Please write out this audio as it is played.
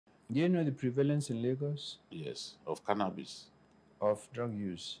Do you know the prevalence in Lagos Yes, of cannabis. of drug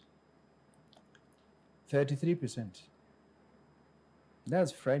use? 33%.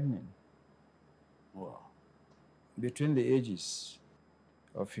 That's frightening. Wow. Between the ages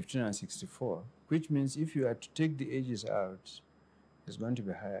of 15 and 64, which means if you are to take the ages out, it's going to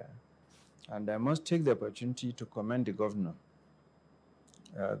be higher. And I must take the opportunity to commend the governor,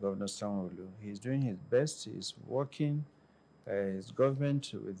 Governor Sanwo-Olu. He's doing his best. He's working. His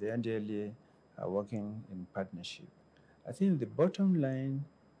government with the NDLA are working in partnership. I think the bottom line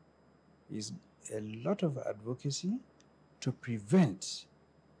is a lot of advocacy to prevent.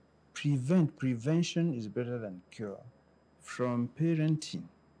 Prevention is better than cure. From parenting,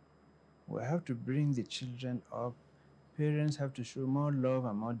 we have to bring the children up. Parents have to show more love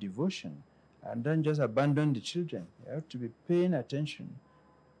and more devotion and don't just abandon the children. You have to be paying attention.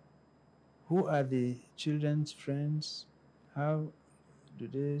 Who are the children's friends? How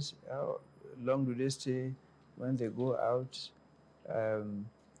how long do they stay when they go out? Um,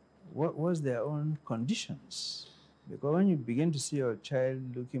 what was their own conditions? Because when you begin to see your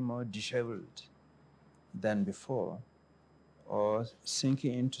child looking more disheveled than before, or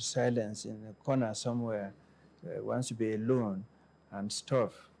sinking into silence in a corner somewhere, wants to be alone and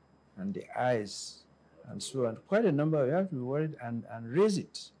stuff, and the eyes, and so on. Quite a number, you have to be worried and raise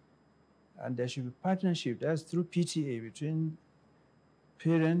it. And there should be partnership, that's through PTA between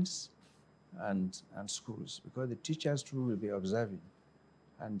parents and schools, because the teachers too will be observing.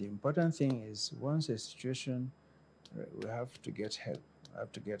 And the important thing is once a situation, we have to get help. We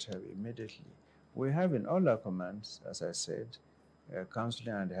have to get help immediately. We have in all our commands, as I said,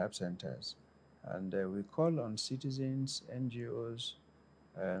 counseling and help centers. And we call on citizens, NGOs,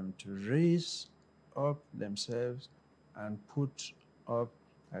 to raise up themselves and put up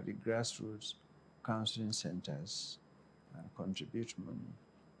at the grassroots counseling centers and contribute money.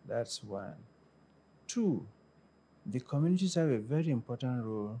 That's one. Two, the communities have a very important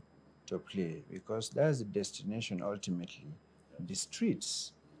role to play because that's the destination ultimately, the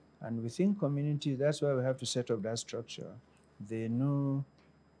streets. And within communities, that's why we have to set up that structure. They know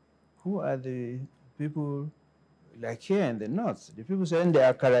who are the people, like here in the north, the people selling the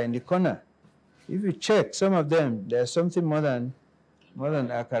akara in the corner. If you check some of them, there's something more than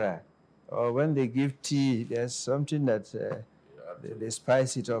akara. Or when they give tea, there's something that they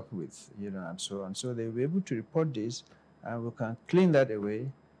spice it up with, and so on. So they'll be able to report this, and we can clean that away,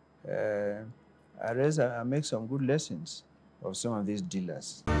 arrest and make some good lessons of some of these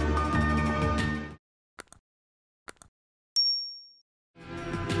dealers.